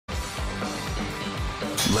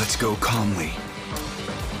Let's go calmly.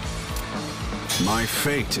 My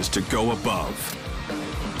fate is to go above.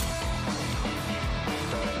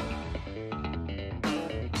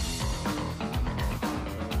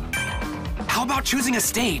 How about choosing a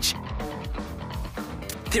stage?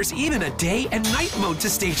 There's even a day and night mode to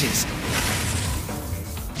stages.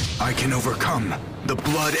 I can overcome the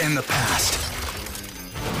blood and the past.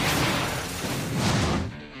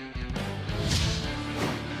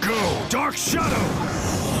 Go, Dark Shadow!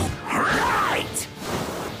 Right!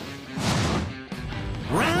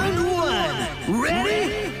 Round one!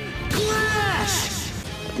 Ready? Clash!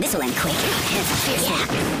 This'll end quick. Yeah, that's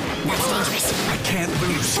dangerous. I can't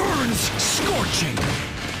lose. Burns! Scorching!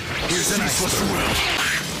 Here's an ice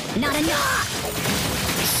will. Not enough!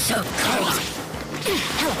 So cold!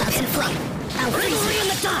 How about some flame? I'll freeze you in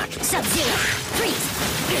the dark! Sub-Zero! Freeze!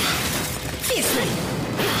 Fiercely!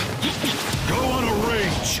 Go on a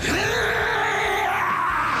rage!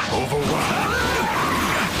 Overwhelm!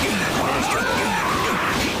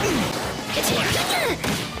 It's here!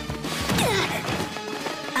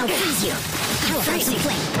 I'll freeze you! How about some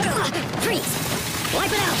flame? Freeze!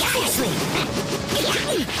 Wipe it out! Fiercely!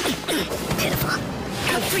 Pitiful!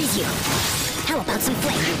 I'll freeze you! How about some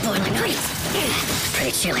flame? Boiling freeze!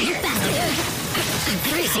 Pretty chilly. Bastard! I'm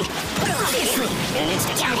freezing! Fiercely! An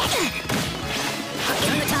instant counter!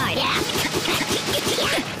 Turn the tide!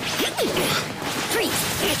 Freeze!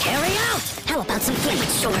 Carry out! How about some flame?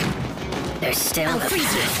 Sure. There's still I'll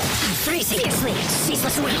freeze you! I'm freezing! Fiercely!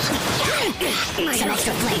 Ceaseless will! Some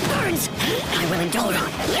extra flame burns! I will endure!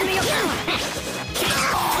 Let me go!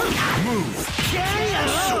 Move!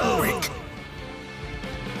 KO!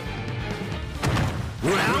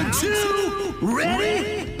 Round two!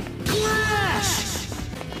 Ready? Clash!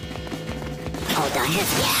 All done?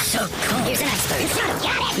 Yeah. So cold. Here's an expert.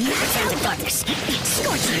 Got it! Return to darkness.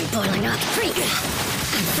 Scorching! Boiling up. Freeze!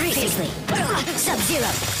 I'm freezing! Sub-Zero!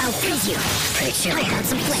 I'll freeze you! Pretty chilly. I got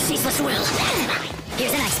some flame. Ceaseless will.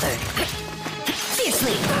 Here's an expert.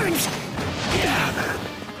 Fiercely! Burns!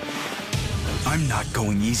 I'm not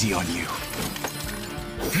going easy on you.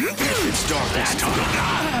 It's darkness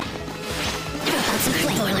time. Some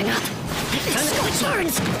flame boiling up. Scorch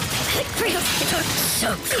burns. Freeze.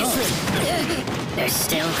 So fiercely. There's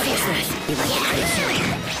still fierceness. You like it pretty chilly.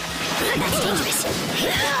 That's dangerous.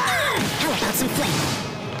 How about some flame?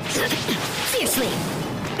 Fiercely.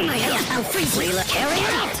 I'll freeze you. Carry it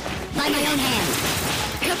out. By my own hand.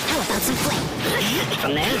 How about some flame?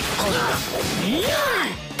 From there? Hold on.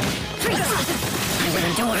 Freeze. I will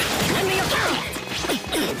endure. Let me go.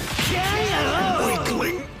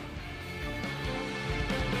 Weakling!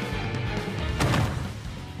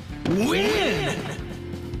 Win!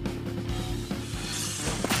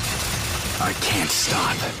 I can't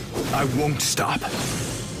stop. I won't stop.